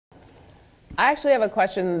I actually have a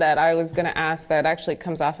question that I was going to ask that actually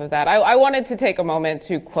comes off of that. I wanted to take a moment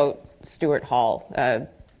to quote Stuart Hall, a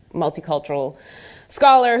multicultural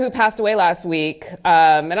scholar who passed away last week.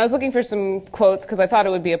 And I was looking for some quotes because I thought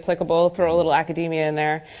it would be applicable, throw a little academia in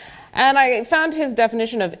there. And I found his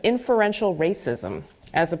definition of inferential racism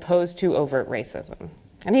as opposed to overt racism.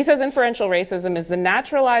 And he says inferential racism is the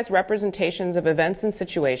naturalized representations of events and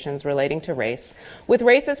situations relating to race with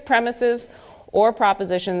racist premises or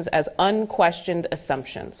propositions as unquestioned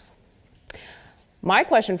assumptions. My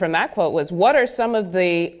question from that quote was, what are some of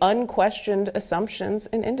the unquestioned assumptions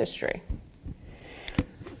in industry?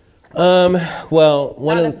 Well,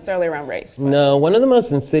 not necessarily around race. But. No, one of the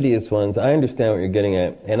most insidious ones, I understand what you're getting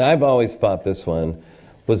at, and I've always thought this one,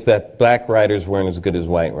 was that black writers weren't as good as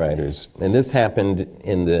white writers. And this happened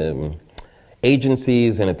in the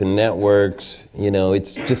agencies and at the networks. You know,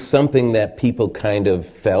 it's just something that people kind of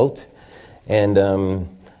felt. And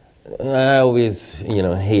I always, you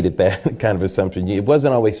know, hated that kind of assumption. It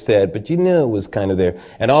wasn't always said, but you knew it was kind of there.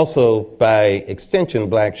 And also, by extension,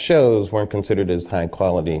 black shows weren't considered as high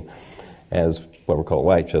quality as what were called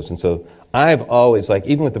white shows. And so I've always, like,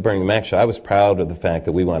 even with the Bernie Mac show, I was proud of the fact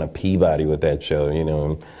that we won a Peabody with that show, you know,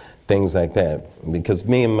 and things like that. Because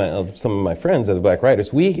me and some of my friends, other black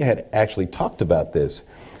writers, we had actually talked about this,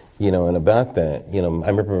 you know, and about that. You know, I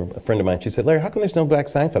remember a friend of mine, she said, Larry, how come there's no black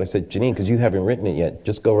Seinfeld? I said, Janine, because you haven't written it yet.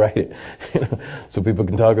 Just go write it, you know, so people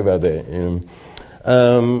can talk about that. You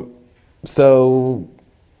know? So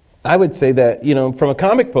I would say that, you know, from a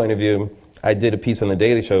comic point of view, I did a piece on The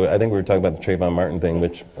Daily Show. I think we were talking about the Trayvon Martin thing,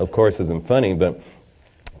 which of course isn't funny, but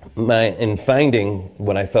in finding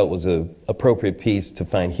what I felt was an appropriate piece to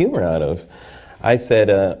find humor out of, I said,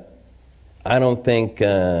 I don't think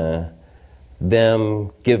them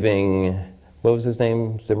giving, what was his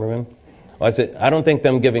name, Zimmerman? Well, I said, I don't think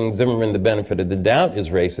them giving Zimmerman the benefit of the doubt is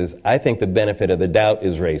racist. I think the benefit of the doubt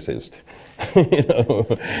is racist. You know,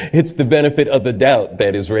 it's the benefit of the doubt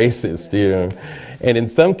that is racist, you know. And in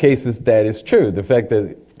some cases, that is true. The fact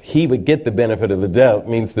that he would get the benefit of the doubt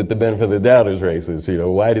means that the benefit of the doubt is racist, you know.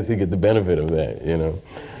 Why does he get the benefit of that, you know?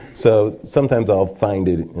 So sometimes I'll find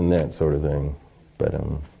it in that sort of thing. But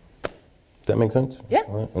does that make sense? Yeah.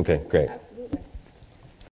 Okay, great. Absolutely.